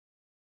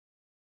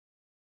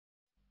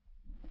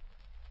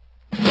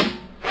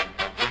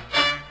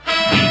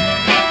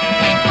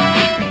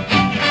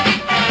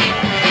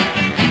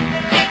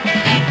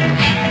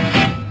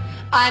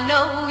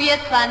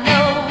yes, I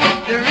know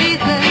the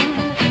reason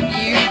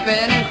you've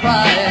been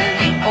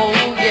crying. Oh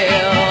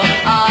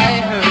yeah,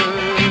 I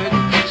heard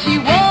she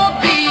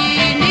won't be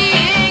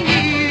needing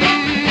you.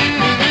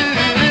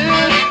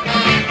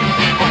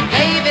 Oh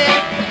baby,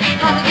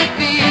 how does it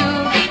feel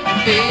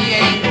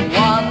being the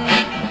one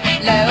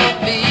left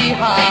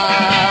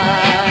behind?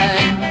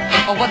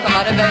 Oh, what's the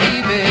matter,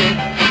 baby?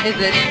 Is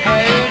it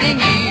hurting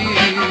you?